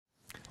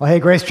Well, hey,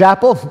 Grace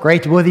Chapel,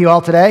 great to be with you all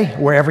today,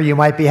 wherever you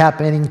might be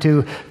happening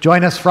to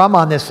join us from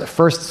on this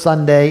first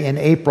Sunday in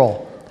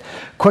April.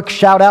 Quick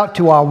shout out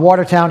to our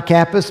Watertown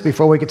campus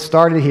before we get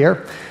started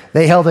here.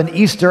 They held an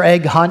Easter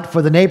egg hunt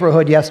for the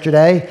neighborhood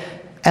yesterday,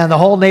 and the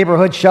whole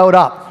neighborhood showed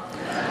up.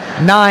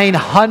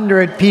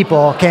 900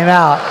 people came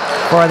out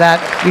for that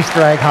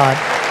Easter egg hunt.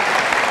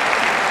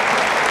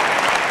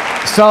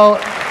 So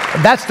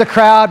that's the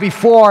crowd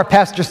before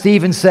Pastor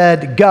Stephen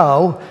said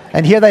go,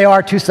 and here they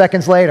are 2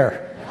 seconds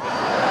later.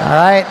 All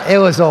right, it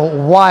was a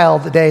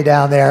wild day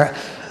down there.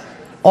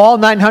 All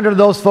 900 of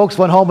those folks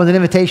went home with an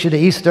invitation to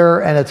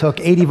Easter, and it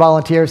took 80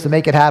 volunteers to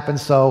make it happen,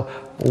 so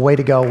way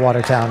to go,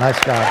 Watertown. Nice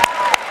job.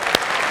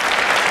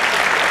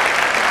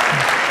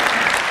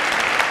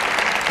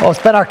 Well,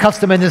 it's been our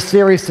custom in this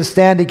series to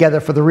stand together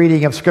for the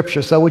reading of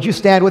Scripture, so would you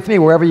stand with me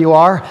wherever you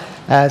are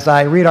as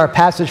I read our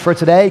passage for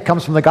today. It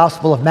comes from the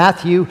Gospel of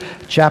Matthew,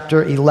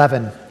 chapter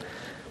 11,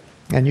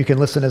 and you can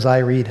listen as I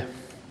read.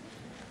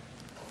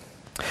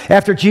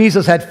 After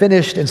Jesus had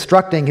finished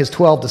instructing his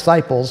 12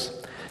 disciples,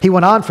 he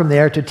went on from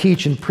there to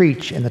teach and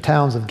preach in the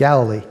towns of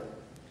Galilee.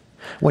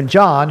 When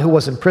John, who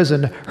was in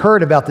prison,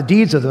 heard about the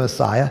deeds of the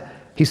Messiah,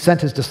 he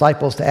sent his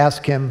disciples to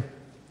ask him,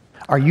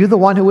 "Are you the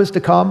one who is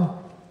to come,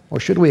 or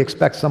should we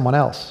expect someone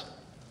else?"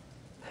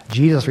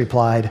 Jesus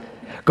replied,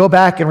 "Go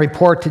back and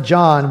report to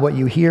John what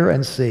you hear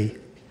and see.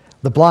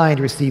 The blind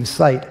receive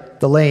sight,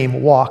 the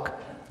lame walk.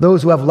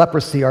 Those who have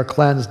leprosy are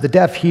cleansed, the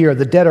deaf hear,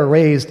 the dead are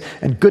raised,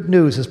 and good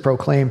news is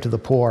proclaimed to the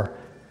poor.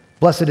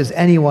 Blessed is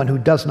anyone who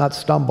does not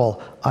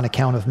stumble on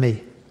account of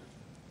me."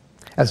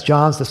 As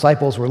John's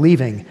disciples were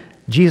leaving,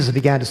 Jesus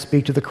began to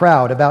speak to the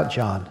crowd about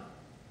John.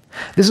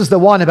 "This is the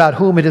one about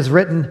whom it is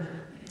written,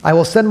 'I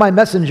will send my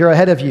messenger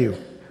ahead of you,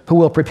 who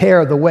will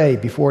prepare the way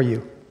before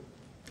you.'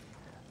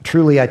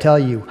 Truly, I tell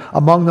you,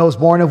 among those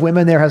born of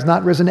women there has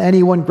not risen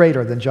anyone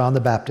greater than John the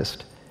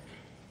Baptist.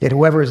 Yet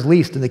whoever is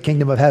least in the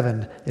kingdom of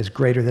heaven is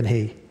greater than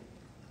he.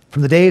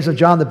 From the days of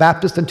John the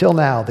Baptist until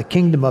now, the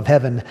kingdom of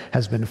heaven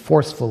has been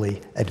forcefully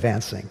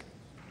advancing."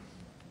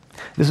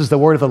 This is the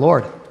word of the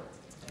Lord.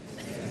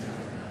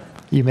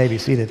 You may be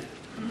seated.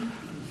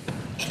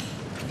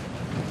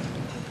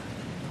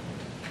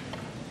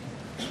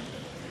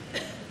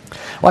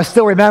 Well, I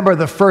still remember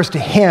the first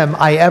hymn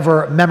I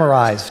ever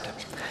memorized.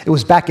 It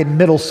was back in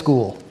middle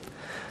school.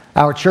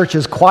 Our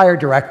church's choir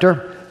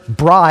director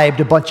bribed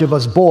a bunch of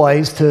us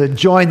boys to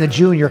join the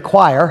junior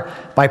choir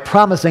by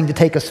promising to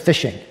take us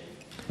fishing,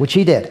 which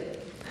he did.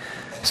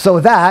 So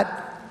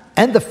that,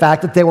 and the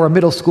fact that there were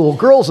middle school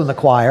girls in the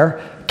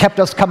choir, kept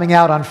us coming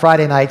out on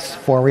Friday nights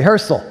for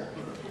rehearsal.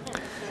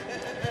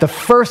 The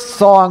first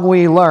song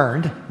we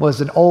learned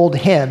was an old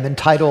hymn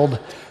entitled,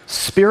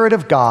 "Spirit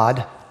of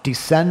God,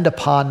 Descend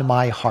Upon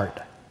My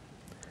Heart."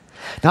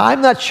 Now,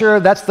 I'm not sure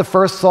that's the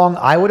first song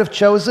I would have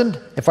chosen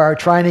if I were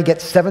trying to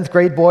get 7th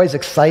grade boys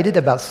excited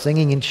about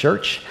singing in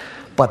church,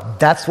 but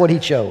that's what he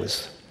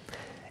chose.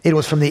 It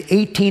was from the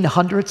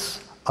 1800s,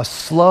 a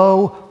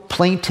slow,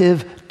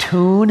 plaintive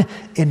tune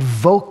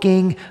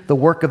invoking the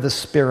work of the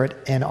Spirit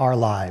in our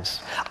lives.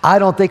 I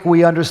don't think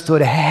we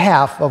understood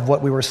half of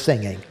what we were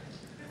singing,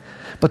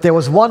 but there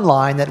was one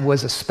line that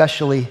was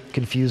especially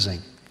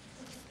confusing.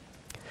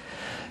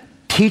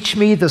 "Teach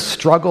me the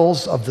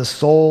struggles of the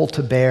soul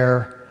to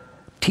bear.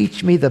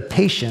 Teach me the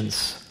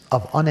patience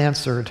of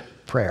unanswered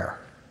prayer."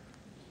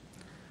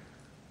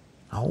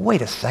 Oh, wait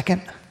a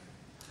second.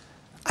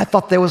 I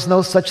thought there was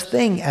no such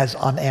thing as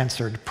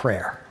unanswered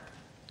prayer.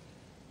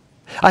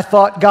 I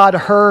thought God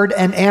heard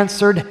and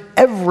answered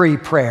every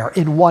prayer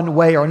in one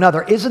way or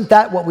another. Isn't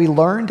that what we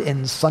learned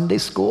in Sunday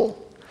school?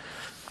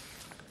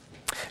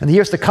 In the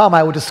years to come,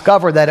 I would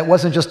discover that it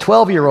wasn't just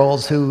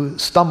 12-year-olds who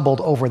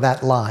stumbled over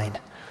that line.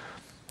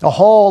 A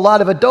whole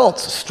lot of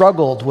adults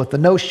struggled with the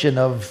notion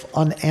of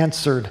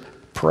unanswered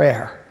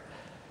prayer.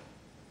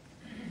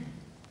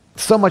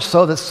 So much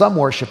so that some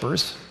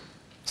worshipers,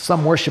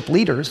 some worship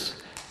leaders,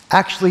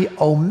 actually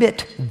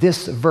omit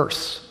this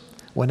verse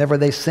whenever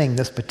they sing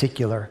this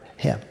particular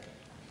hymn.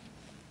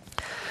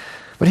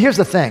 But here's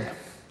the thing.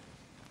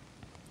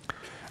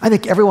 I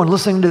think everyone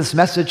listening to this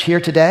message here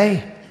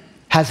today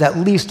has at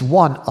least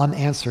one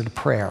unanswered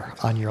prayer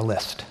on your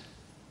list.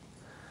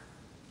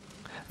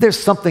 There's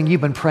something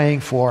you've been praying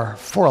for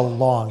a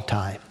long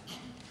time.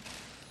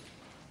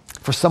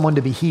 For someone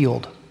to be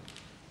healed.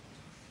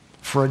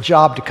 For a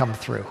job to come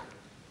through.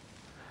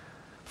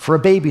 For a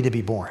baby to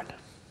be born.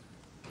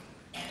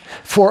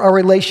 For a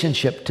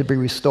relationship to be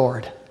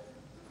restored.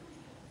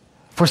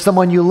 For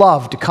someone you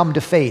love to come to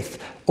faith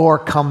or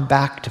come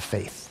back to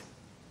faith.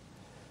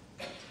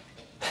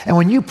 And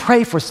when you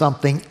pray for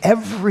something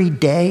every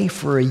day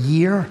for a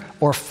year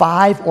or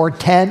 5 or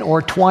 10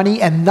 or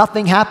 20 and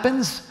nothing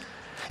happens,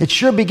 it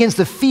sure begins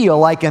to feel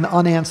like an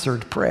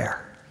unanswered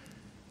prayer.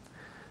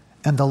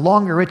 And the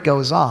longer it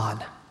goes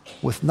on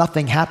with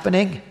nothing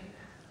happening,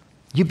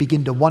 you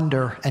begin to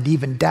wonder and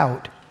even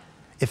doubt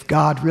if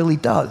God really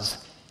does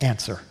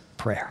answer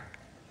prayer.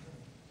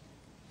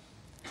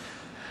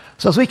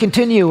 So as we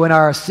continue in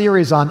our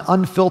series on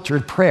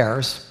unfiltered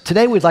prayers,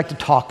 today we'd like to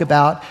talk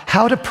about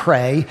how to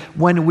pray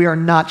when we are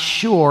not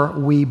sure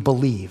we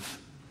believe.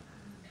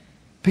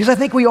 Because I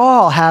think we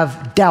all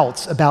have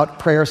doubts about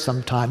prayer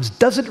sometimes.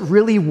 Does it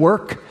really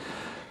work?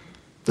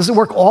 Does it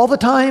work all the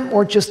time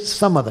or just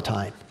some of the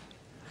time?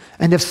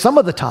 And if some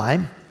of the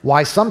time,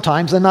 why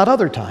sometimes and not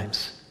other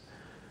times?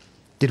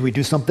 Did we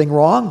do something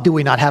wrong? Do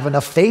we not have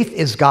enough faith?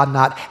 Is God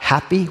not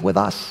happy with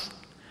us?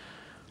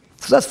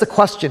 So that's the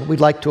question we'd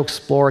like to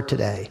explore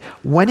today.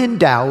 When in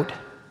doubt,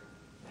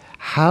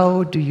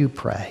 how do you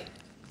pray?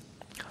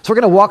 So we're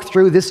going to walk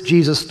through this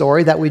Jesus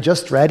story that we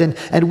just read,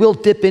 and we'll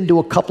dip into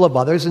a couple of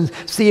others and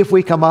see if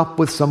we come up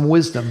with some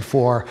wisdom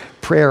for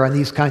prayer in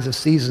these kinds of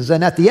seasons.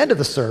 And at the end of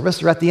the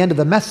service, or at the end of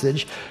the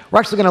message, we're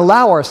actually going to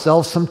allow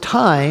ourselves some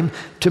time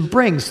to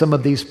bring some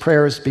of these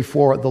prayers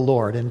before the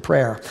Lord in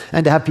prayer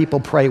and to have people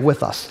pray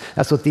with us.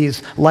 That's what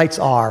these lights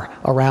are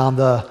around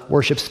the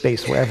worship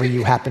space, wherever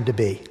you happen to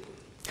be.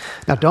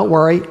 Now, don't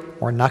worry,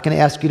 we're not going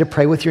to ask you to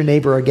pray with your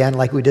neighbor again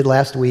like we did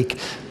last week,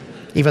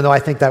 even though I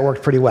think that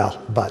worked pretty well.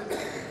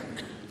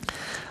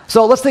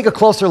 So let's take a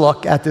closer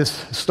look at this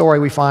story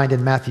we find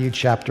in Matthew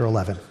chapter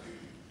 11.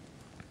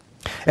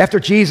 After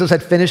Jesus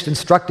had finished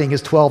instructing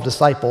his 12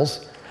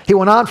 disciples, he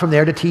went on from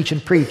there to teach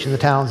and preach in the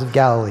towns of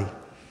Galilee.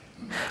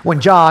 When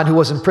John, who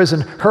was in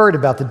prison, heard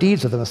about the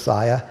deeds of the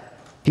Messiah,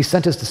 he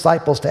sent his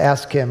disciples to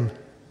ask him,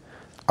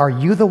 "Are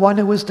you the one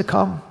who is to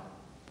come?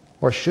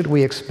 Or should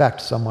we expect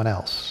someone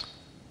else?"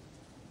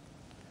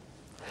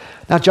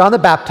 Now, John the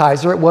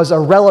Baptizer was a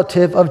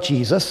relative of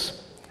Jesus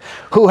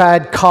who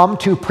had come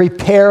to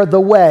prepare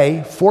the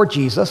way for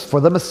Jesus, for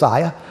the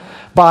Messiah,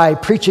 by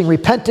preaching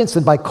repentance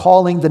and by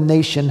calling the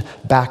nation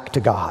back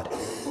to God.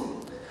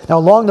 Now,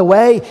 along the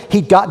way,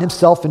 he'd gotten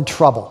himself in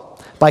trouble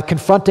by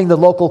confronting the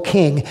local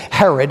king,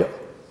 Herod,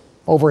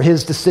 over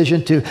his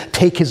decision to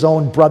take his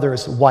own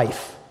brother's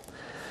wife.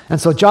 And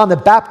so John the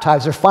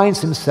Baptizer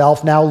finds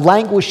himself now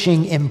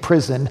languishing in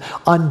prison,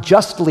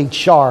 unjustly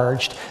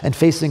charged, and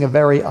facing a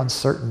very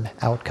uncertain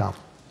outcome.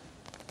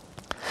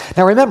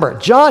 Now remember,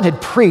 John had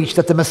preached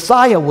that the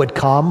Messiah would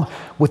come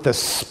with the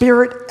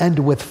Spirit and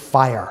with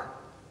fire.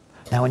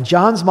 Now in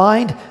John's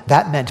mind,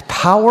 that meant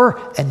power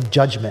and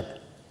judgment.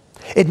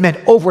 It meant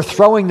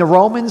overthrowing the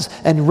Romans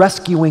and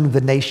rescuing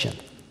the nation.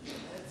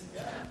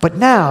 But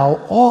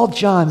now, all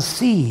John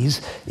sees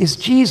is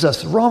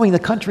Jesus roaming the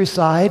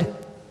countryside,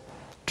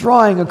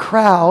 drawing a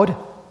crowd,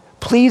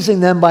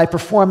 pleasing them by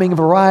performing a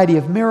variety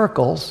of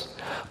miracles,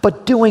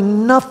 but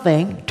doing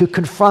nothing to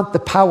confront the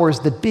powers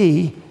that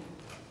be,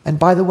 and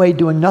by the way,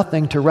 doing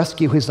nothing to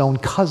rescue his own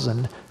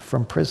cousin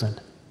from prison.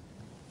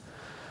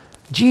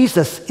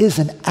 Jesus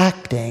isn't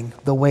acting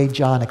the way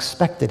John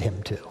expected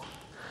him to.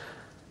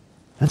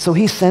 And so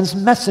he sends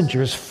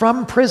messengers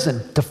from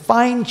prison to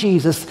find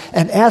Jesus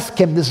and ask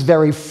him this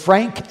very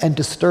frank and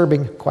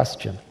disturbing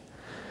question.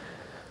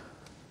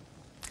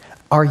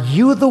 Are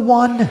you the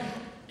one,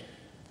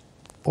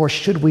 or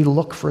should we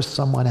look for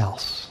someone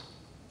else?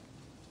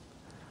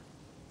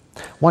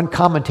 One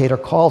commentator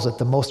calls it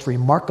the most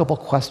remarkable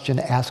question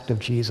asked of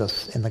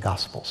Jesus in the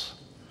Gospels.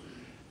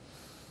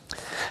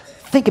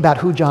 Think about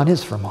who John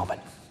is for a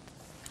moment.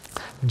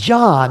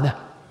 John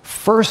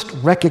first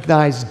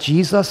recognized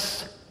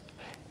Jesus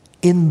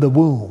in the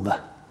womb,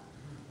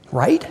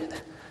 right?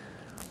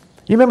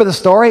 You remember the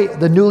story?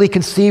 The newly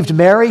conceived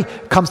Mary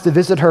comes to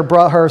visit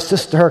her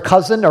sister, her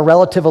cousin, a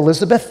relative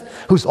Elizabeth,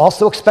 who's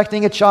also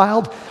expecting a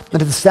child.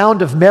 And at the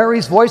sound of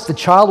Mary's voice, the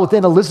child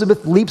within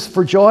Elizabeth leaps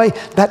for joy.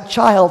 That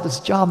child is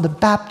John the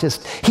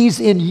Baptist.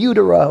 He's in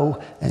utero,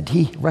 and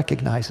he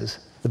recognizes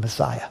the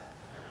Messiah.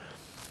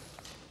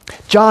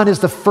 John is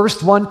the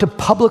first one to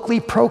publicly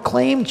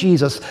proclaim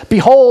Jesus.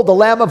 Behold, the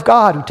Lamb of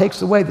God who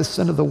takes away the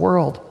sin of the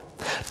world.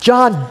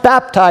 John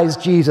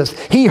baptized Jesus.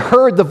 He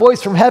heard the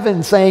voice from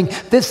heaven saying,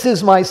 "This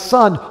is my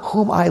son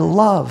whom I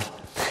love."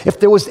 If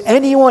there was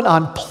anyone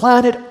on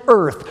planet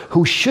Earth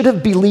who should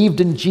have believed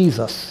in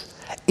Jesus,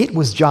 it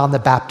was John the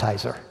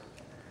Baptizer.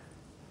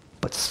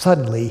 But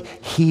suddenly,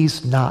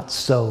 he's not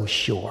so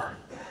sure.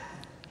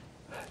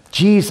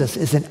 Jesus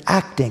isn't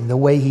acting the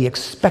way he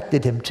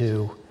expected him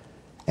to,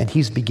 and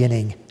he's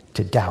beginning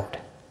to doubt.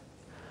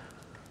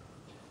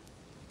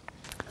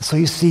 So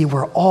you see,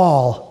 we're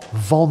all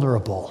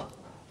vulnerable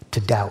to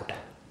doubt.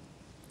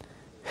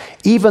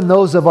 Even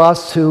those of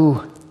us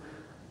who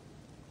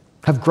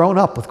have grown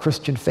up with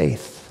Christian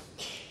faith,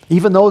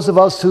 even those of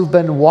us who've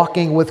been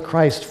walking with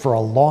Christ for a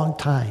long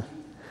time.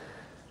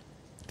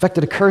 In fact,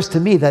 it occurs to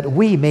me that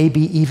we may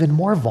be even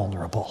more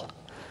vulnerable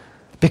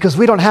because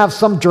we don't have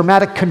some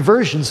dramatic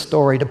conversion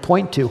story to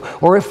point to,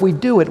 or if we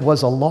do, it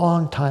was a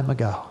long time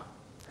ago.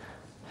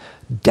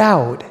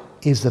 Doubt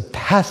is a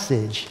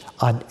passage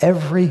on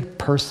every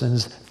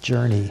person's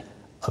journey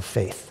of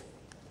faith.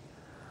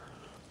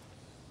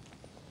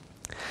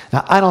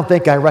 Now, I don't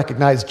think I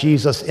recognized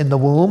Jesus in the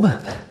womb,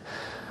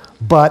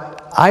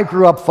 but I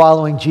grew up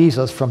following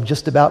Jesus from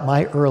just about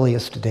my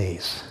earliest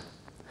days.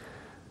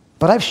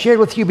 But I've shared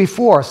with you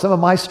before some of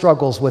my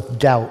struggles with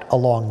doubt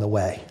along the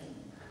way.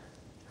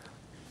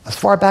 As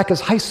far back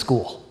as high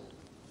school,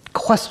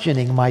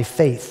 questioning my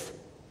faith.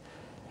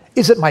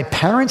 Is it my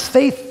parents'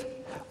 faith,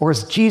 or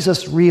is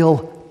Jesus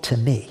real to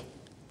me?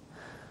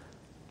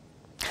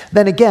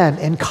 Then again,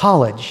 in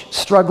college,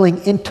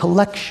 struggling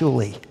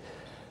intellectually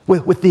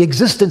with the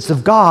existence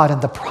of God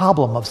and the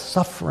problem of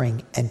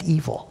suffering and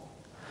evil.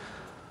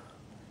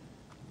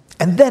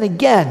 And then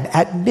again,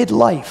 at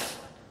midlife,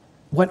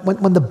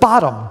 when the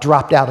bottom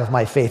dropped out of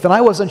my faith and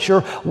I wasn't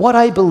sure what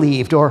I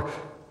believed or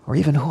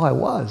even who I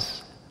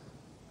was.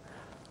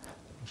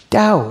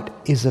 Doubt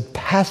is a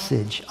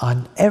passage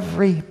on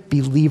every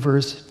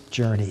believer's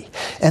journey,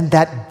 and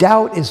that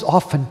doubt is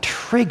often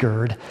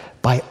triggered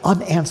by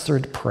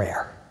unanswered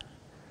prayer,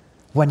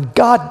 when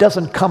God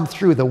doesn't come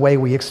through the way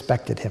we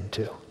expected him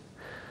to.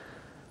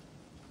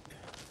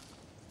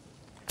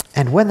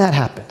 And when that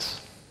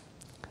happens,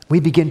 we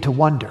begin to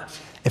wonder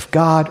if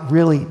God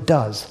really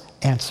does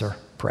answer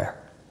prayer.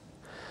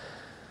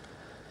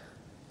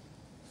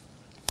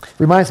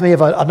 Reminds me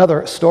of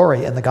another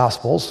story in the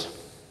Gospels.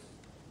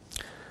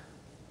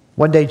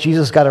 One day,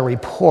 Jesus got a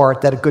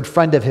report that a good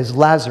friend of his,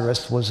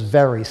 Lazarus, was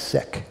very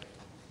sick.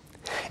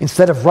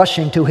 Instead of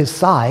rushing to his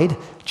side,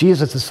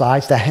 Jesus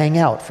decides to hang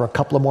out for a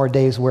couple of more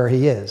days where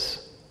he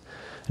is.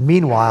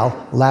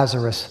 Meanwhile,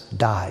 Lazarus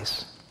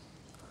dies.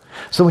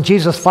 So when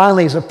Jesus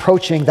finally is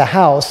approaching the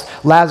house,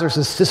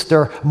 Lazarus'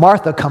 sister,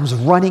 Martha, comes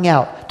running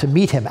out to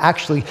meet him,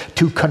 actually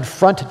to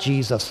confront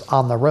Jesus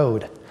on the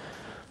road.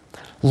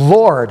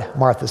 "Lord,"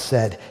 Martha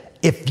said,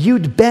 "if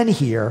you'd been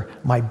here,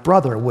 my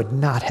brother would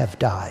not have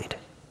died."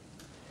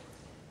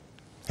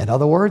 In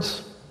other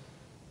words,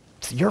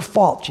 it's your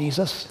fault,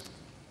 Jesus.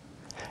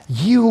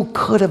 You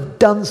could have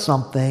done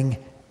something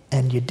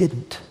and you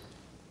didn't.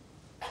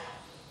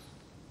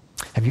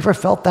 Have you ever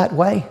felt that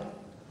way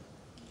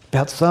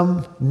about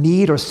some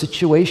need or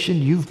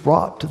situation you've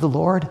brought to the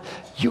Lord?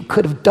 You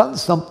could have done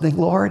something,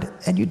 Lord,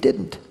 and you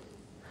didn't.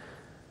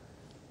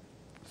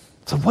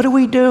 So what do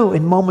we do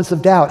in moments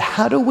of doubt?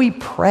 How do we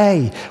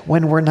pray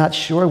when we're not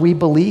sure we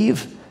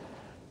believe?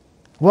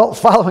 Well,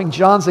 following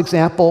John's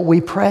example,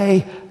 we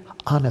pray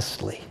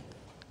honestly.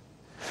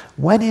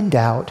 When in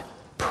doubt,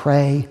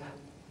 pray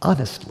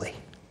honestly.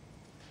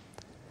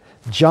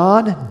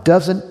 John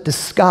doesn't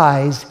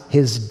disguise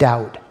his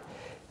doubt.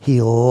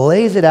 He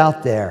lays it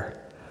out there.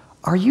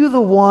 Are you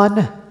the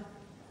one,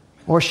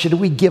 or should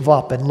we give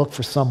up and look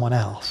for someone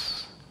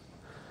else?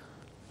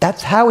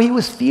 That's how he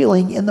was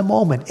feeling in the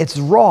moment. It's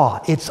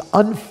raw, it's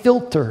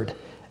unfiltered,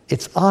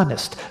 it's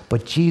honest,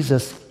 but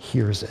Jesus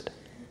hears it.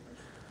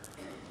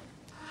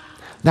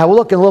 Now, we'll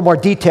look in a little more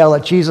detail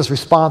at Jesus'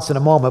 response in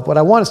a moment. What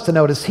I want us to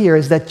notice here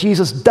is that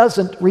Jesus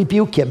doesn't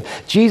rebuke him.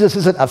 Jesus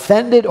isn't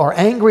offended or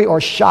angry or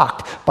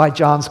shocked by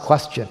John's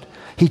question.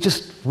 He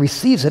just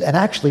receives it and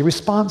actually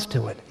responds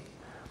to it.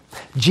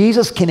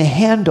 Jesus can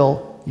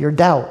handle your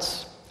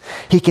doubts.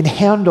 He can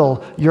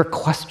handle your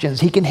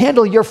questions. He can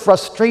handle your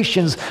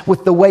frustrations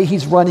with the way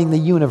he's running the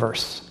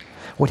universe.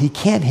 What he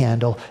can't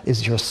handle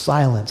is your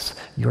silence,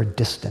 your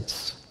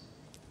distance.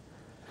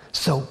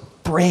 So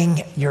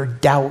bring your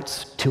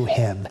doubts to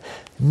him.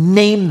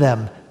 Name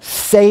them,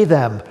 say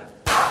them,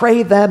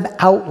 pray them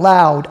out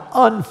loud,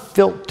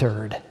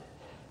 unfiltered.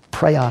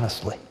 Pray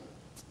honestly.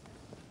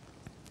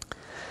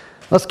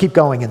 Let's keep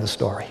going in the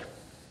story.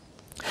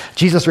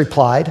 Jesus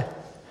replied,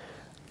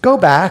 "Go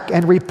back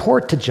and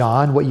report to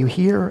John what you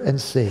hear and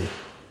see.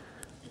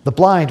 The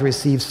blind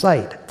receive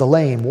sight, the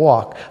lame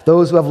walk,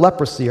 those who have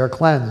leprosy are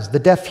cleansed, the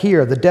deaf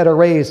hear, the dead are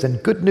raised,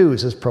 and good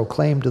news is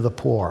proclaimed to the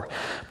poor.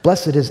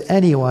 Blessed is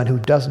anyone who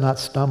does not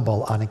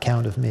stumble on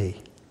account of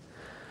me."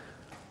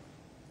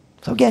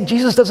 So again,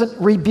 Jesus doesn't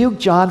rebuke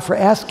John for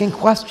asking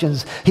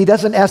questions. He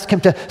doesn't ask him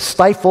to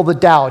stifle the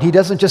doubt. He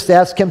doesn't just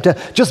ask him to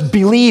just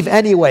believe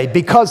anyway,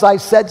 because I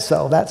said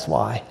so, that's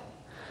why.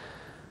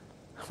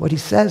 What he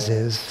says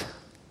is,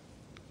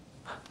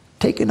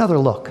 take another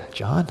look,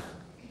 John.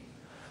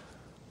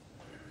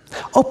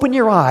 Open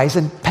your eyes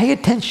and pay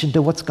attention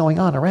to what's going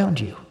on around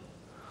you.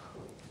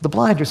 The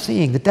blind are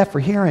seeing, the deaf are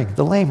hearing,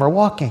 the lame are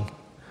walking.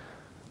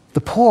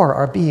 The poor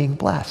are being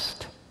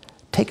blessed.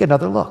 Take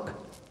another look.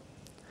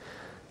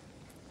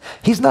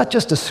 He's not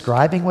just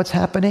describing what's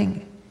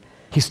happening.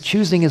 He's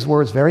choosing his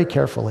words very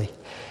carefully.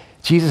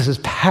 Jesus is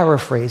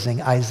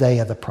paraphrasing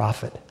Isaiah the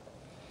prophet.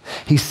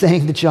 He's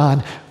saying to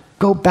John,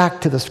 go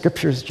back to the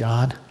scriptures,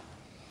 John.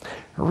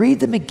 Read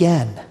them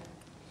again.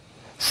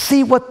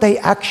 See what they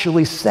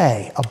actually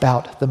say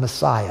about the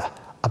Messiah,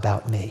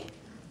 about me.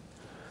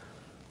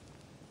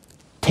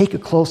 Take a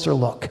closer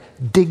look.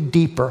 Dig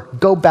deeper.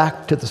 Go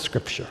back to the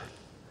scripture.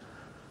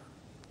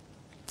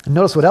 And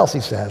notice what else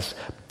he says.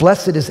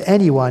 Blessed is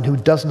anyone who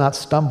does not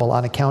stumble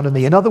on account of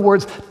me. In other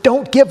words,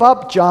 don't give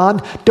up,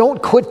 John.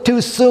 Don't quit too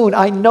soon.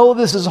 I know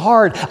this is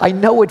hard. I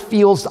know it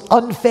feels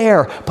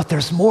unfair, but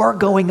there's more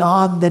going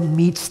on than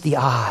meets the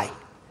eye.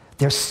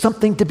 There's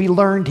something to be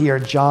learned here,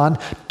 John.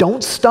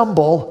 Don't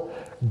stumble.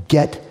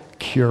 Get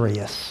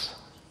curious.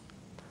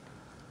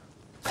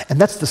 And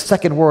that's the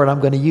second word I'm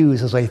going to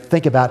use as I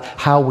think about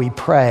how we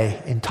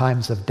pray in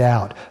times of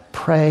doubt.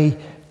 Pray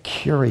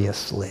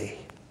curiously.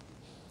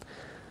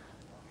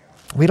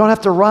 We don't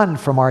have to run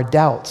from our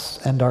doubts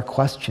and our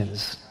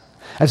questions,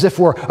 as if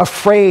we're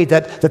afraid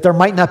that there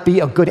might not be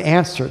a good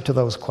answer to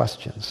those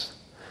questions.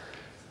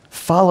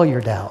 Follow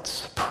your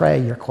doubts.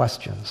 Pray your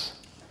questions.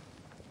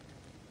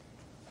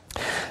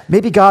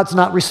 Maybe God's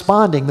not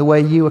responding the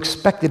way you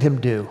expected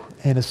him to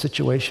in a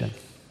situation.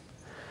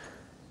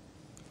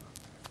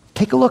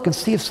 Take a look and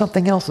see if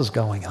something else is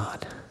going on.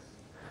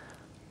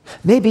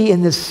 Maybe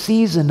in this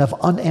season of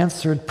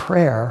unanswered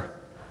prayer,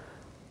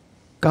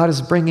 God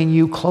is bringing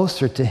you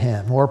closer to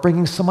him or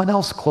bringing someone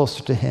else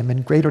closer to him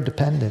in greater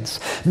dependence.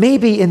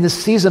 Maybe in this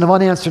season of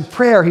unanswered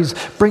prayer, he's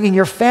bringing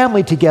your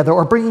family together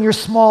or bringing your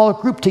small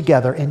group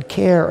together in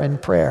care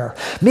and prayer.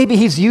 Maybe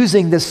he's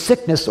using this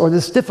sickness or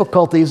this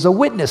difficulty as a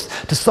witness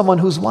to someone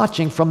who's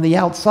watching from the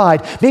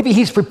outside. Maybe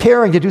he's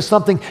preparing to do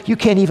something you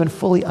can't even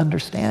fully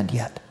understand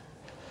yet.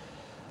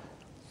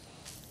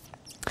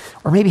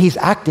 Or maybe he's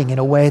acting in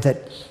a way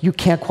that you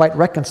can't quite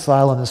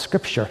reconcile in the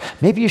Scripture.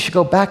 Maybe you should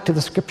go back to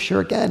the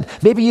Scripture again.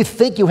 Maybe you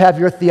think you have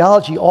your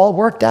theology all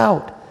worked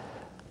out.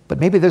 But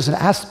maybe there's an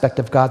aspect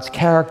of God's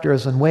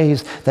characters and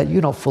ways that you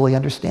don't fully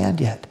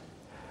understand yet.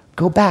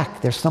 Go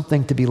back. There's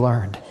something to be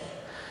learned.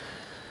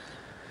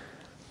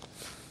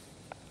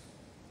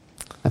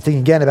 I'm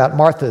thinking again about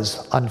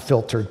Martha's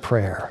unfiltered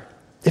prayer.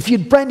 If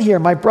you'd been here,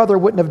 my brother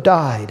wouldn't have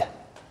died.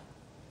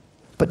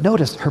 But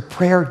notice, her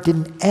prayer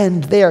didn't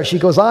end there. She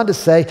goes on to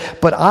say,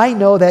 but I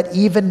know that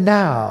even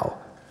now,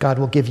 God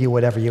will give you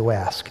whatever you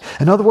ask.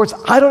 In other words,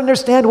 I don't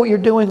understand what you're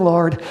doing,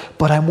 Lord,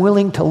 but I'm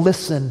willing to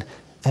listen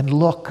and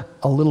look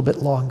a little bit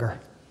longer.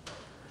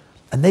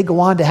 And they go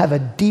on to have a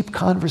deep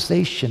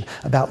conversation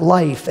about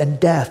life and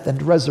death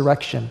and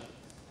resurrection.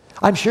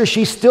 I'm sure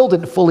she still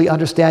didn't fully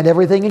understand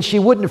everything, and she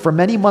wouldn't for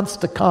many months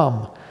to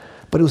come.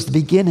 But it was the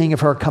beginning of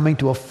her coming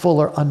to a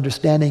fuller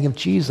understanding of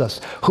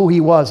Jesus, who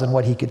he was and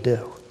what he could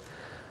do.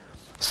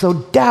 So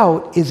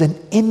doubt is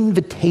an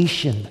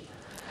invitation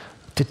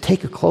to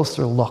take a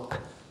closer look,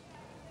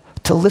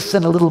 to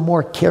listen a little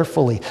more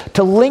carefully,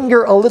 to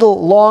linger a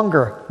little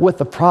longer with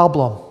the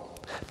problem,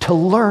 to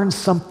learn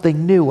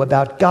something new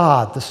about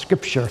God, the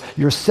Scripture,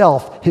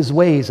 yourself, his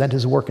ways, and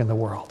his work in the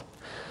world.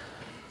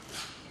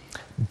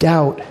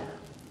 Doubt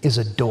is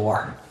a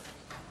door.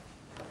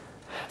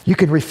 You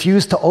can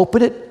refuse to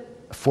open it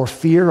for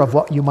fear of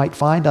what you might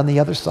find on the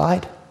other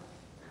side,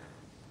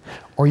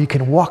 or you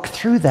can walk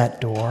through that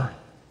door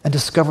and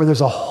discover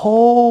there's a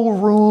whole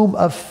room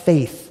of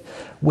faith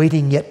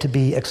waiting yet to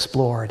be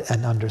explored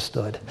and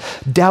understood.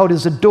 Doubt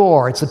is a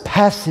door. It's a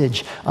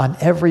passage on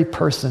every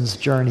person's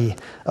journey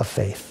of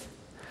faith.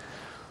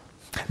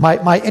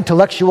 My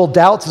intellectual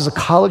doubts as a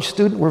college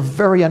student were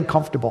very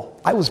uncomfortable.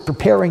 I was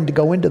preparing to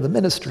go into the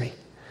ministry.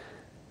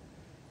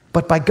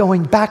 But by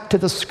going back to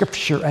the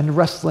Scripture and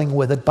wrestling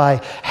with it,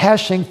 by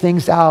hashing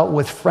things out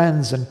with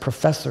friends and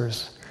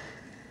professors,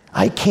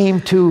 I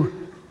came to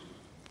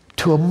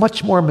a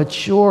much more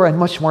mature and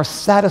much more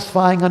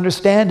satisfying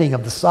understanding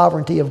of the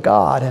sovereignty of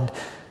God and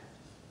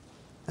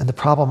the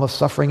problem of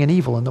suffering and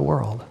evil in the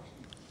world.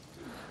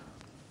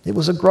 It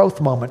was a growth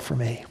moment for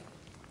me.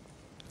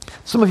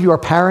 Some of you are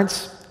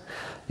parents.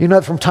 You know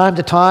that from time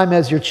to time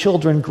as your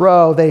children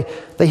grow, they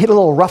hit a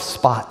little rough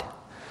spot.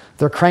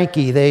 They're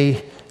cranky.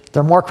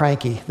 They're more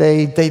cranky.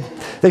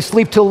 They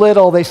sleep too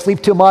little. They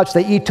sleep too much.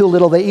 They eat too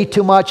little. They eat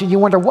too much. And you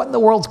wonder what in the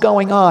world's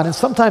going on. And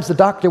sometimes the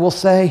doctor will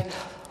say,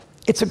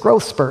 it's a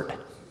growth spurt.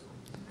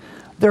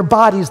 Their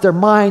bodies, their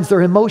minds,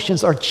 their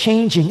emotions are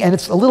changing, and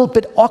it's a little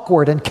bit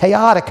awkward and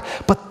chaotic,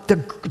 but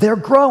they're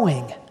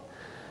growing.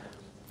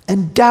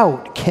 And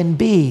doubt can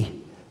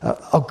be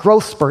a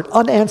growth spurt.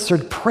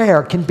 Unanswered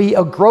prayer can be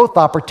a growth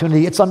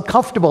opportunity. It's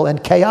uncomfortable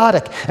and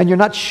chaotic, and you're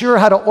not sure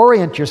how to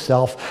orient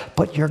yourself,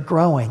 but you're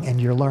growing and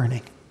you're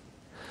learning.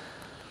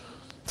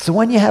 So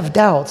when you have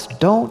doubts,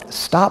 don't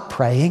stop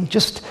praying.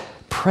 Just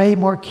pray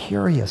more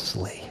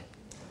curiously.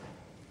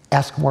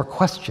 Ask more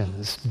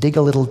questions. Dig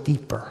a little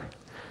deeper.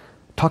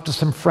 Talk to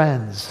some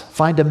friends.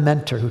 Find a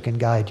mentor who can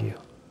guide you.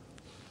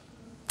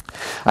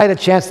 I had a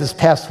chance this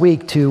past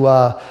week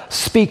to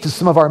speak to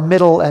some of our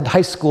middle and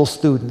high school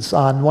students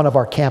on one of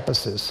our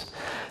campuses.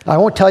 I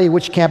won't tell you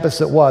which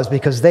campus it was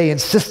because they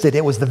insisted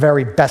it was the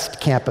very best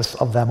campus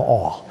of them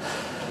all.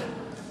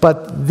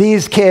 But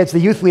these kids, the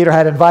youth leader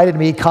had invited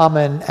me to come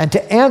and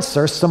to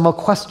answer some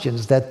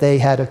questions that they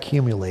had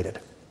accumulated.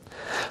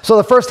 So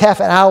the first half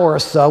an hour or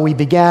so, we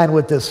began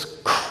with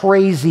this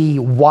crazy,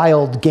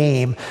 wild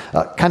game,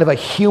 kind of a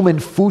human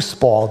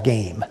foosball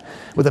game,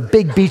 with a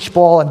big beach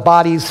ball and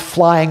bodies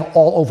flying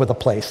all over the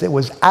place. It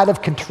was out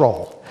of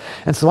control.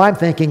 And so I'm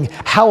thinking,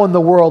 how in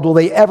the world will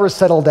they ever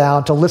settle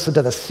down to listen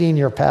to the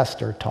senior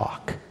pastor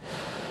talk?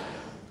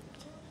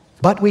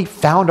 But we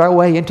found our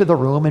way into the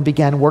room and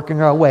began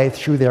working our way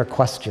through their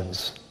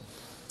questions.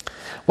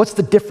 What's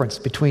the difference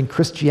between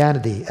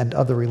Christianity and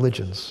other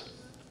religions?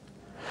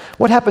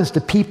 What happens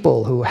to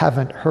people who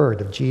haven't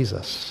heard of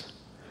Jesus?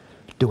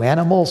 Do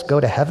animals go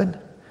to heaven?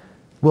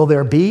 Will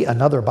there be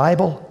another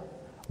Bible?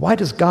 Why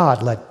does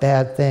God let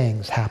bad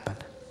things happen?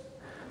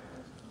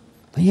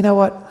 You know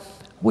what?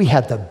 We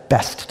had the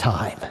best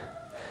time.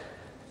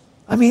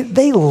 I mean,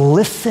 they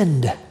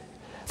listened.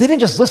 They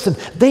didn't just listen,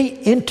 they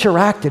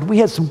interacted. We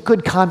had some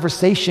good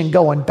conversation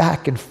going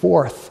back and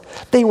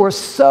forth. They were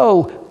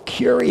so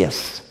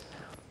curious.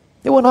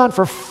 It went on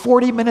for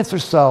 40 minutes or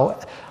so.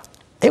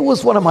 It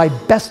was one of my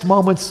best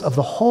moments of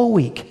the whole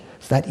week,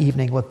 that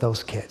evening with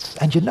those kids.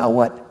 And you know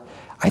what?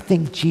 I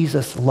think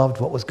Jesus loved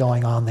what was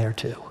going on there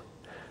too.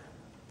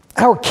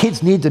 Our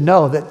kids need to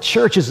know that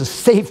church is a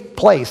safe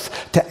place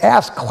to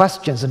ask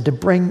questions and to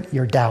bring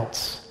your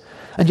doubts.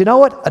 And you know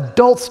what?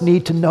 Adults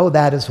need to know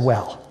that as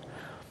well.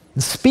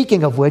 And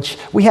speaking of which,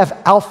 we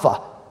have Alpha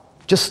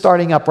just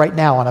starting up right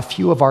now on a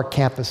few of our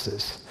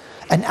campuses.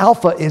 And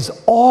Alpha is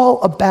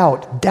all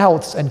about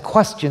doubts and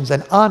questions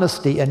and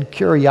honesty and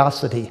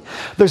curiosity.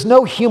 There's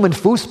no human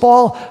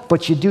foosball,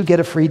 but you do get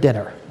a free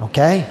dinner,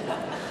 okay?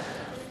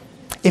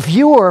 If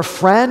you or a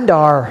friend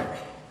are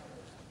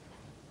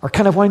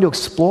kind of wanting to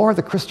explore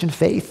the Christian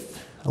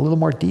faith a little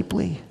more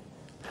deeply,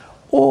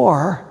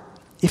 or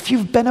if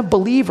you've been a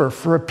believer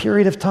for a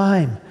period of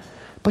time,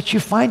 but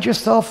you find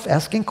yourself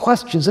asking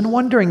questions and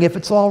wondering if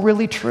it's all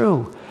really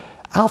true,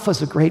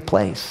 Alpha's a great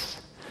place.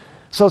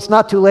 So it's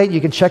not too late. You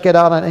can check it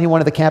out on any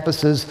one of the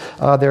campuses.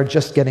 They're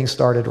just getting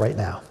started right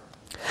now.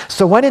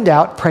 So when in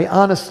doubt, pray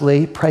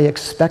honestly, pray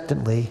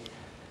expectantly.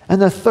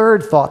 And the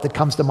third thought that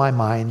comes to my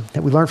mind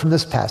that we learn from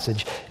this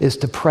passage is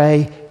to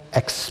pray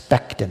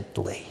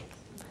expectantly.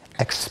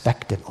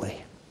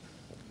 Expectantly.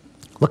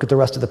 Look at the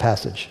rest of the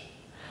passage.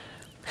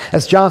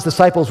 As John's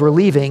disciples were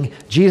leaving,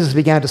 Jesus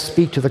began to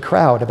speak to the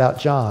crowd about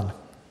John.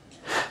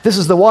 This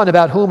is the one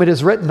about whom it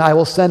is written, I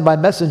will send my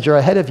messenger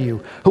ahead of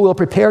you, who will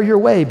prepare your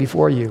way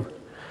before you.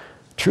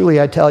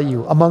 Truly, I tell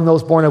you, among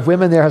those born of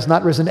women, there has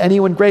not risen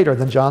anyone greater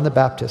than John the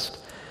Baptist.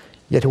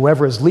 Yet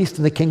whoever is least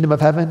in the kingdom of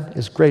heaven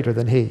is greater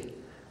than he.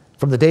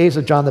 From the days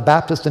of John the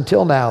Baptist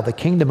until now, the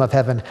kingdom of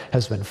heaven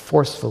has been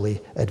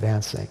forcefully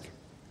advancing.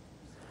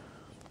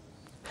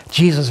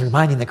 Jesus is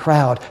reminding the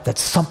crowd that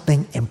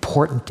something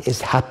important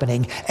is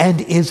happening and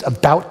is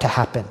about to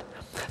happen.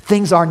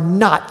 Things are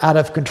not out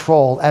of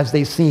control as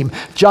they seem.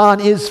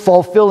 John is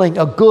fulfilling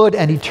a good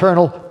and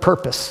eternal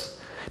purpose,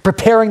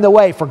 preparing the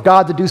way for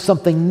God to do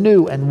something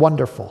new and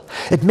wonderful.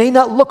 It may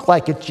not look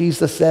like it,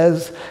 Jesus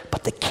says,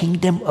 but the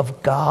kingdom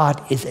of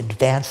God is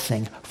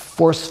advancing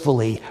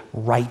forcefully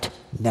right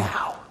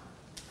now.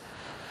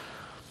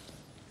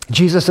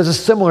 Jesus says a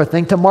similar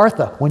thing to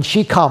Martha when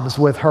she comes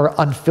with her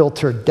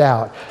unfiltered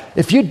doubt.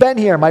 If you'd been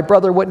here, my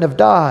brother wouldn't have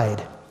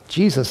died.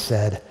 Jesus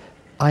said,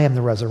 I am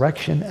the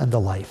resurrection and the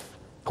life.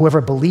 Whoever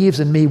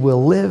believes in me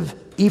will live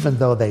even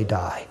though they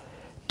die.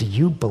 Do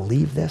you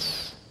believe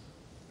this?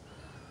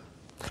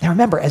 Now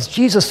remember, as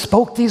Jesus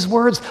spoke these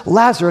words,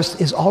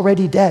 Lazarus is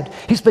already dead.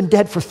 He's been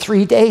dead for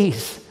 3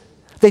 days.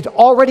 They'd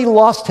already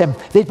lost him.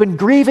 They'd been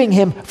grieving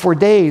him for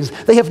days.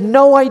 They have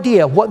no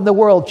idea what in the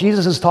world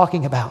Jesus is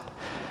talking about.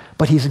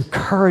 But he's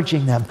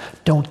encouraging them,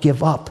 don't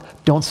give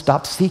up. Don't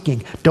stop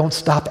seeking. Don't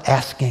stop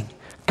asking.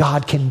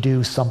 God can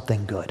do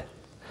something good.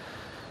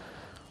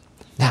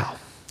 Now,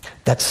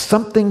 that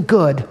something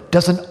good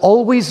doesn't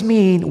always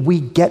mean we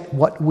get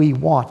what we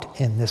want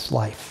in this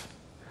life.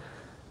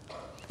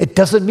 It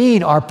doesn't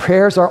mean our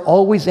prayers are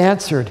always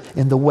answered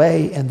in the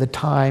way and the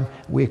time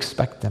we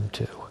expect them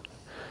to.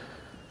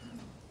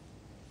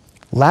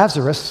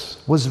 Lazarus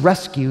was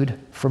rescued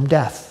from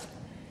death.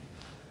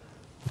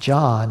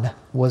 John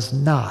was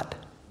not.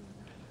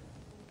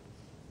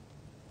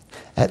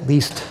 At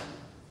least,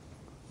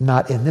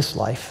 not in this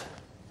life.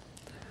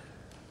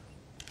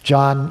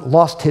 John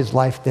lost his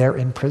life there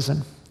in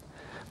prison,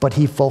 but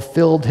he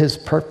fulfilled his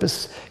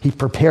purpose. He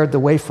prepared the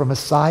way for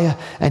Messiah,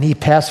 and he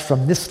passed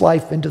from this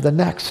life into the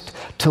next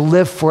to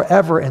live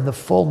forever in the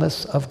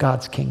fullness of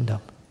God's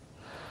kingdom.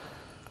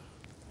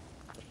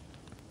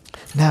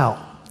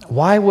 Now,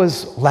 why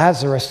was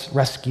Lazarus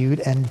rescued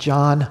and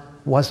John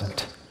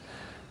wasn't?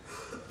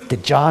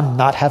 Did John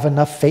not have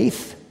enough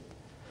faith?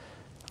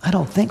 I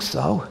don't think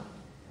so.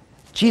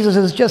 Jesus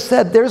has just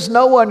said there's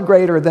no one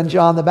greater than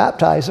John the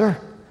Baptizer.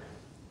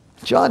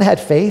 John had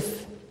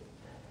faith.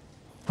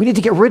 We need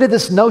to get rid of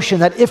this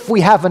notion that if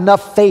we have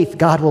enough faith,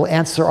 God will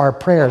answer our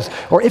prayers,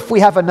 or if we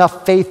have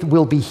enough faith,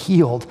 we'll be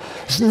healed.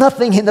 There's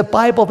nothing in the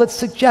Bible that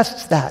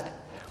suggests that.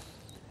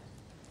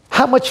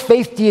 How much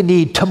faith do you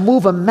need to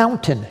move a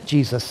mountain,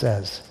 Jesus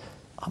says?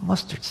 A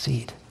mustard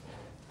seed.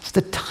 It's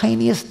the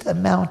tiniest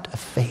amount of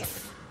faith.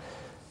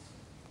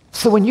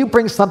 So when you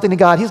bring something to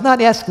God, he's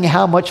not asking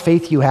how much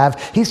faith you have.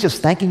 He's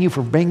just thanking you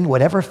for bringing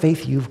whatever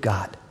faith you've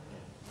got.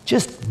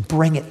 Just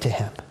bring it to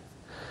him.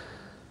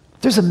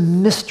 There's a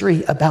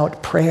mystery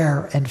about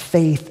prayer and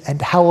faith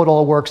and how it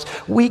all works.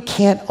 We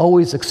can't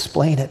always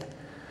explain it.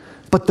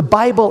 But the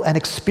Bible and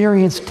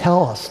experience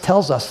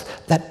tells us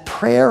that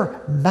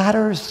prayer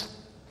matters,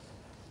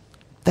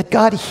 that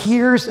God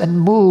hears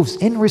and moves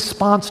in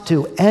response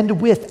to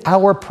and with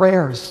our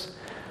prayers.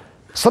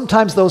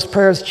 Sometimes those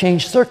prayers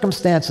change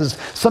circumstances.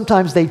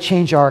 Sometimes they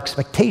change our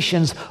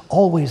expectations.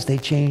 Always they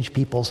change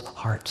people's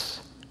hearts.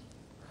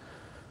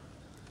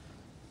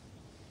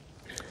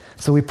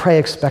 So we pray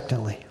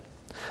expectantly.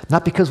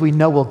 Not because we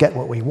know we'll get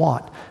what we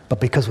want, but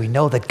because we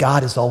know that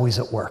God is always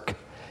at work.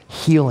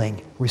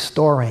 healing,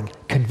 restoring,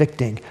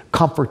 convicting,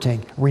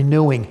 comforting,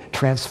 renewing,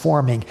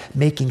 transforming,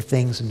 making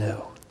things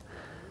new.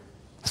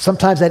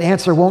 Sometimes that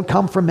answer won't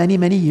come for many,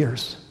 many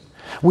years.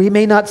 We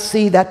may not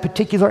see that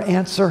particular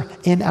answer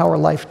in our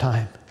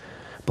lifetime,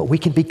 but we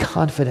can be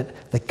confident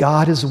that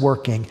God is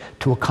working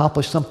to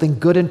accomplish something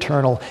good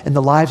internal in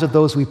the lives of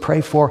those we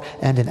pray for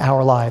and in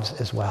our lives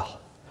as well.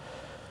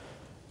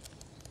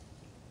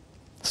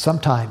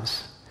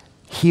 Sometimes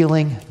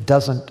healing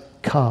doesn't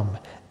come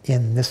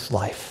in this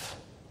life,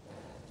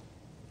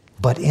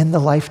 but in the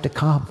life to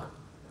come.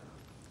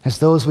 As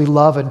those we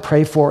love and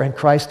pray for in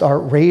Christ are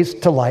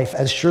raised to life,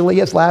 as surely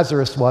as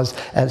Lazarus was,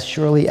 as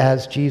surely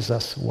as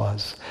Jesus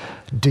was.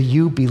 Do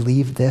you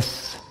believe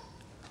this?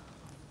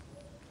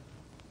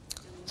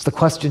 It's the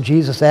question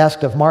Jesus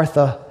asked of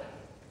Martha.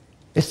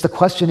 It's the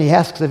question he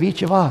asks of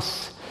each of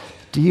us.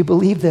 Do you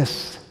believe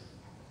this?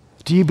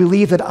 Do you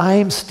believe that I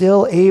am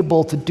still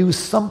able to do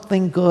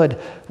something good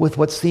with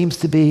what seems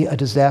to be a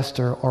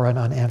disaster or an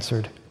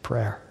unanswered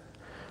prayer?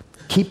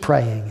 Keep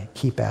praying,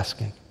 keep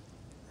asking.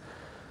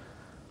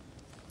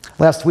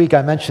 Last week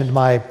I mentioned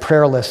my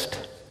prayer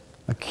list,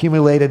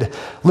 accumulated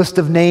list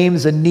of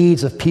names and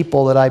needs of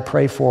people that I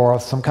pray for on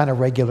some kind of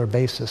regular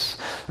basis.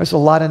 There's a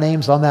lot of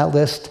names on that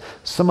list.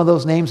 Some of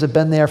those names have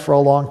been there for a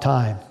long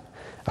time.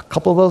 A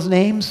couple of those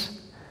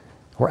names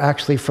were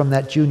actually from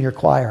that junior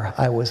choir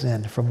I was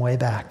in from way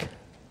back.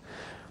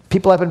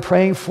 People I've been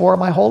praying for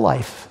my whole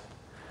life.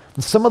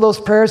 And some of those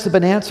prayers have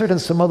been answered and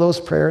some of those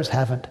prayers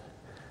haven't.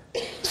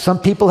 Some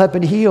people have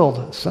been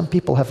healed, some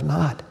people have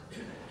not.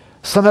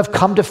 Some have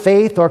come to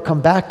faith or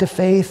come back to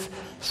faith,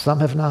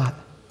 some have not.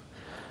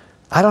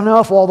 I don't know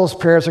if all those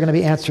prayers are going to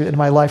be answered in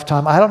my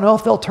lifetime. I don't know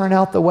if they'll turn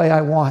out the way I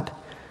want.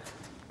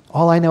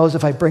 All I know is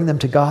if I bring them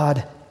to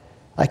God,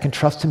 I can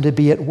trust Him to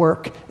be at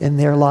work in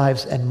their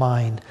lives and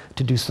mine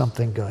to do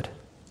something good.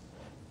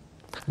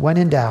 When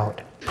in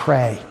doubt,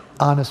 pray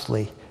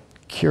honestly,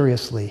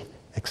 curiously,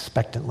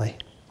 expectantly.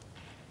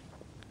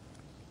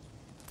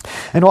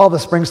 And all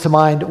this brings to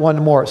mind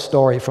one more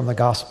story from the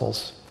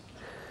Gospels.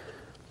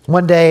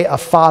 One day, a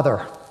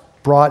father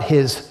brought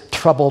his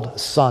troubled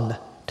son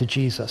to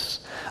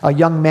Jesus, a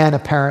young man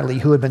apparently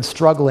who had been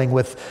struggling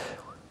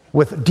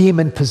with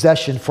demon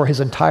possession for his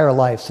entire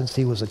life since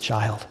he was a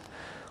child,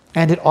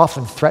 and it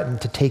often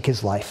threatened to take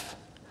his life.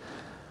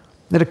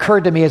 It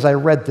occurred to me as I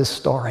read this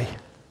story,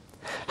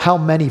 how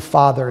many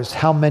fathers,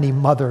 how many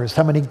mothers,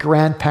 how many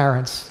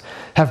grandparents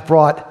have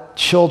brought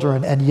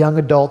children and young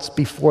adults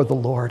before the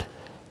Lord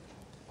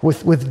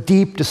with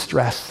deep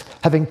distress,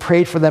 having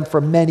prayed for them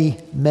for many,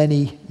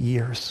 many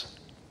years.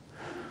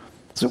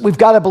 So we've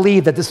got to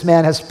believe that this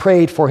man has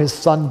prayed for his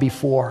son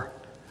before,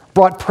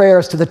 brought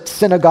prayers to the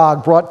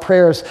synagogue, brought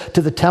prayers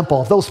to the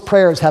temple. Those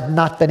prayers have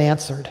not been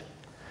answered.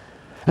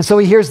 And so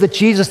he hears that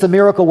Jesus, the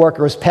miracle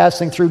worker, is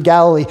passing through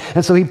Galilee.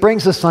 And so he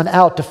brings his son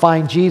out to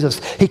find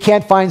Jesus. He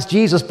can't find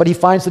Jesus, but he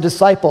finds the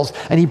disciples.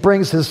 And he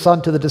brings his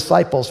son to the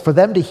disciples for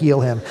them to heal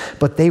him.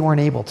 But they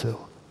weren't able to.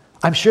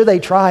 I'm sure they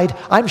tried.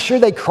 I'm sure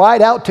they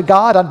cried out to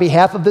God on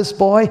behalf of this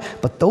boy.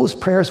 But those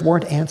prayers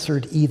weren't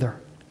answered either.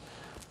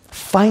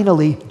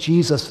 Finally,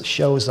 Jesus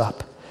shows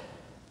up.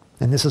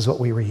 And this is what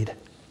we read.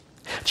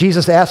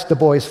 Jesus asked the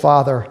boy's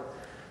father,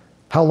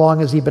 "How long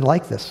has he been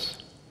like this?"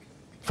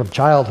 "From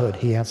childhood,"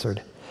 he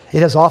answered.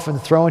 "It has often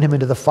thrown him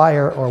into the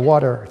fire or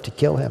water to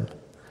kill him.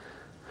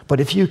 But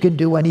if you can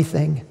do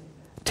anything,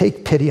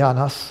 take pity on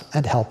us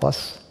and help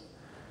us."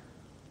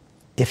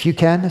 "If you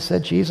can,"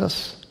 said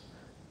Jesus,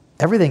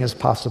 "everything is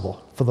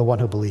possible for the one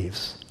who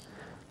believes."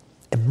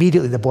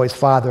 Immediately the boy's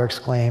father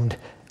exclaimed,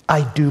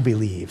 "I do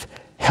believe.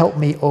 Help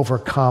me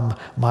overcome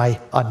my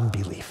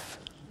unbelief."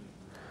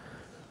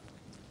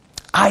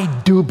 I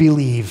do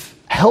believe.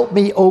 Help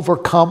me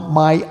overcome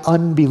my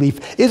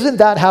unbelief. Isn't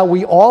that how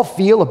we all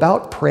feel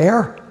about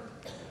prayer?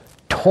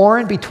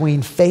 Torn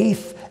between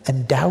faith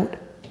and doubt.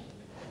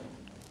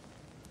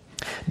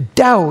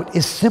 Doubt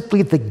is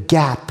simply the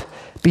gap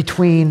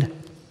between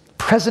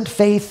present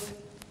faith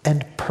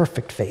and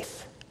perfect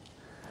faith.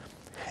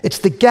 It's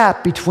the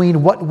gap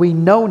between what we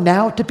know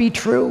now to be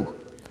true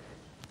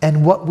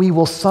and what we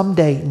will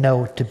someday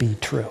know to be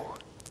true.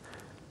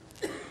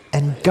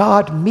 And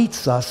God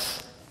meets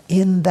us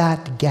in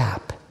that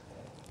gap.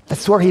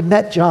 That's where he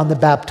met John the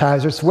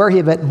Baptizer. It's where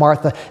he met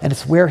Martha, and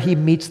it's where he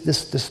meets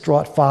this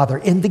distraught father,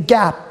 in the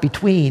gap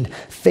between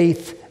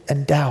faith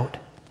and doubt.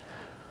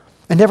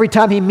 And every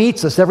time he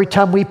meets us, every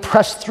time we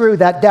press through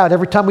that doubt,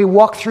 every time we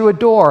walk through a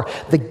door,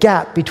 the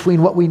gap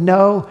between what we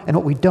know and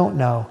what we don't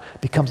know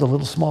becomes a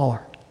little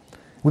smaller.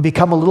 We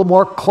become a little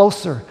more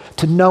closer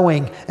to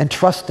knowing and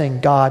trusting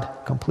God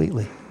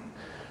completely.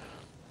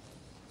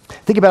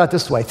 Think about it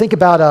this way. Think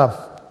about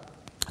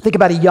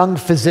a young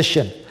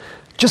physician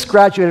just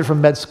graduated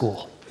from med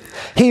school.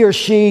 He or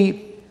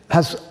she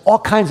has all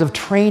kinds of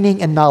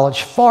training and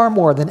knowledge, far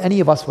more than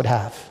any of us would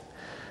have.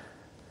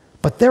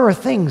 But there are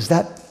things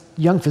that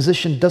young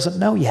physician doesn't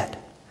know yet.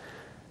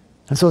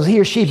 And so as he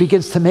or she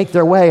begins to make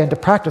their way into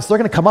practice, they're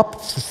going to come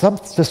up to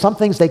some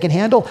things they can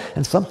handle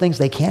and some things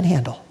they can't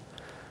handle.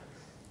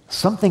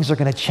 Some things are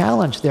going to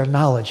challenge their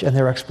knowledge and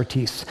their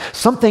expertise.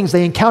 Some things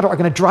they encounter are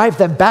going to drive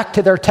them back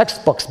to their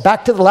textbooks,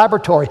 back to the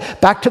laboratory,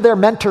 back to their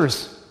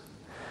mentors.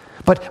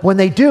 But when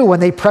they do, when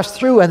they press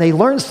through and they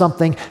learn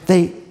something,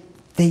 they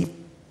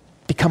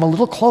become a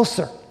little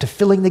closer to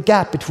filling the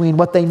gap between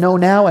what they know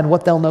now and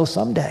what they'll know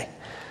someday.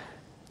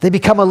 They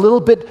become a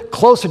little bit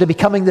closer to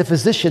becoming the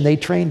physician they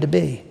trained to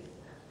be.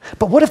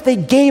 But what if they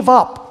gave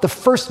up the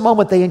first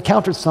moment they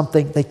encountered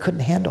something they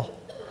couldn't handle?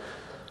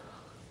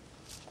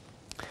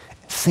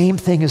 Same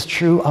thing is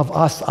true of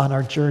us on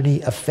our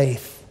journey of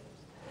faith.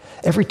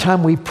 Every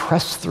time we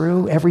press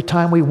through, every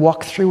time we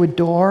walk through a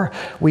door,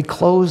 we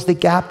close the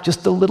gap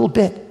just a little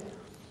bit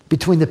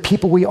between the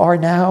people we are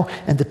now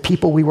and the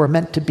people we were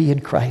meant to be in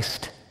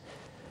Christ.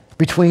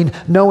 Between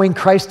knowing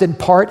Christ in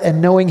part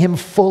and knowing him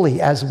fully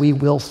as we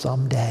will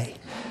someday.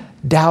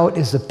 Doubt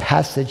is a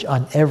passage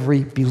on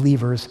every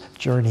believer's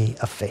journey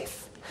of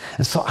faith.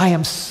 And so I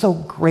am so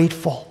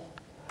grateful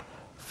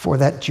for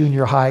that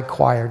junior high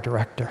choir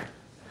director.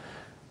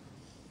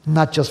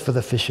 Not just for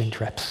the fishing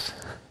trips,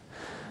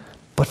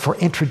 but for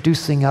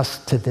introducing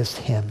us to this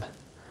hymn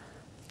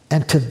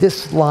and to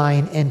this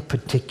line in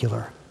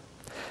particular.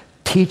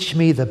 Teach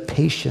me the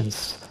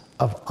patience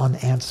of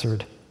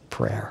unanswered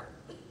prayer.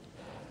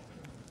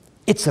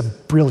 It's a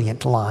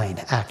brilliant line,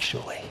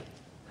 actually.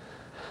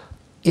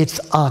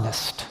 It's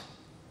honest,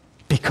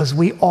 because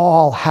we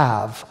all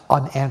have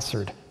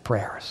unanswered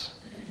prayers.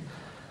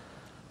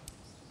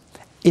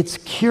 It's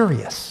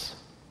curious.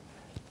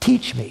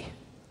 Teach me.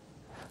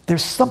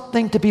 There's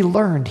something to be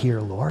learned here,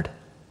 Lord.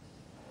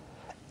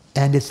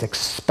 And it's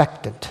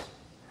expectant,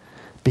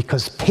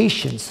 because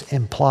patience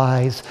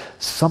implies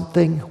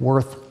something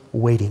worth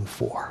waiting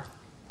for.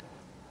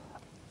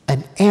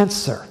 An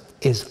answer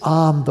is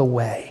on the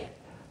way.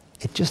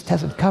 It just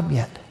hasn't come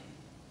yet.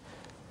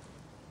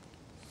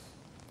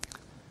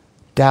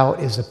 Doubt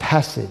is a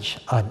passage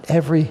on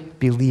every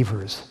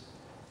believer's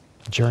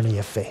journey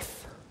of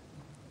faith.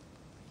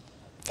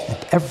 And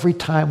every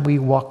time we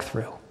walk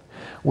through,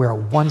 we're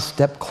one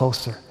step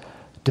closer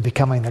to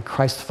becoming the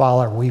Christ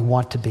follower we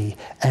want to be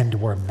and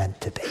we're meant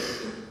to be.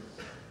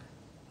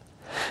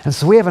 And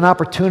so we have an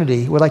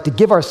opportunity, we'd like to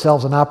give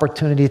ourselves an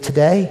opportunity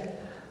today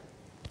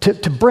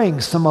to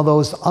bring some of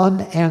those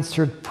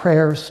unanswered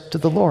prayers to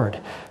the Lord,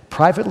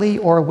 privately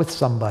or with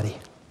somebody.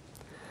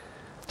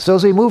 So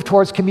as we move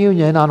towards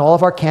communion on all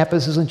of our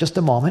campuses in just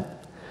a moment,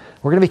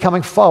 we're going to be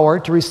coming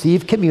forward to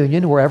receive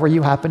communion wherever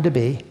you happen to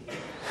be.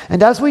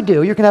 And as we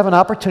do, you can have an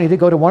opportunity to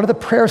go to one of the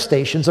prayer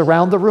stations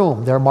around the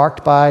room. They're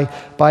marked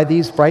by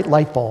these bright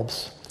light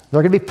bulbs. There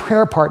are going to be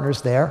prayer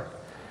partners there,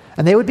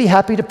 and they would be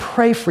happy to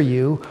pray for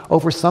you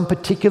over some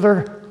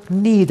particular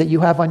need that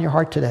you have on your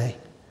heart today.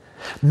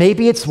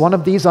 Maybe it's one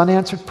of these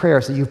unanswered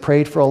prayers that you've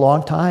prayed for a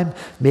long time.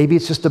 Maybe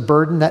it's just a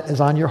burden that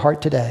is on your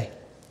heart today.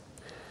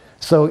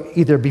 So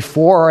either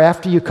before or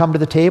after you come to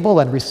the table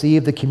and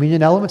receive the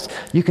communion elements,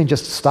 you can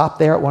just stop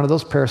there at one of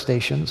those prayer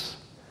stations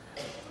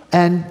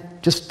and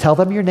just tell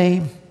them your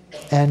name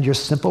and your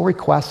simple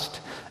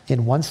request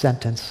in one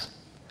sentence.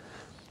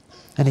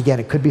 And again,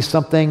 it could be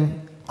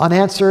something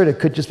unanswered. It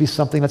could just be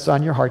something that's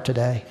on your heart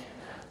today.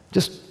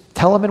 Just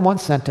tell them in one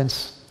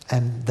sentence,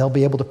 and they'll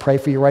be able to pray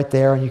for you right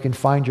there, and you can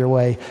find your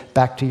way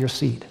back to your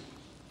seat.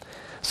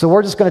 So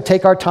we're just going to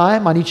take our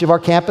time on each of our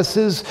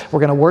campuses. We're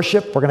going to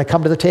worship. We're going to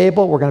come to the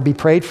table. We're going to be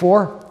prayed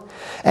for.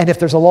 And if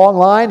there's a long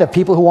line of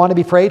people who want to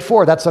be prayed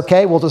for, that's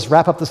okay. We'll just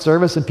wrap up the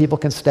service, and people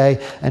can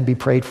stay and be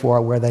prayed for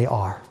where they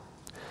are.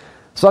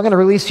 So I'm going to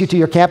release you to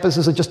your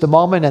campuses in just a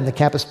moment, and the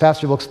campus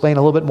pastor will explain a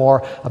little bit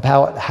more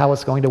about how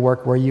it's going to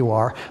work where you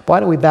are. Why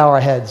don't we bow our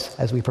heads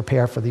as we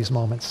prepare for these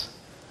moments?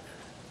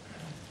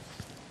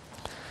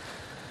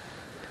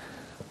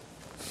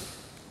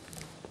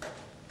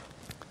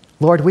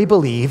 Lord, we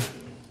believe.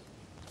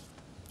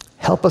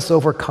 Help us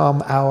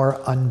overcome our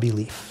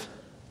unbelief.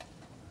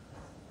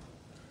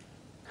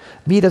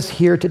 Meet us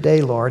here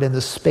today, Lord, in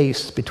the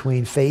space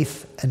between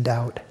faith and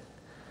doubt.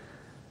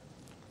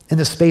 In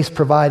the space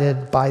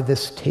provided by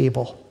this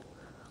table,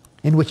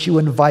 in which you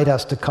invite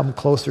us to come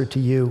closer to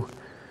you,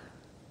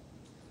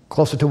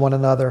 closer to one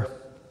another,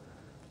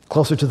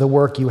 closer to the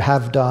work you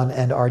have done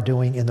and are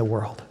doing in the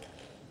world.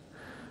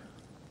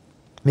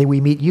 May we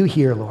meet you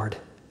here, Lord.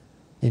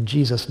 In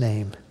Jesus'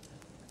 name,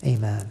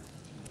 amen.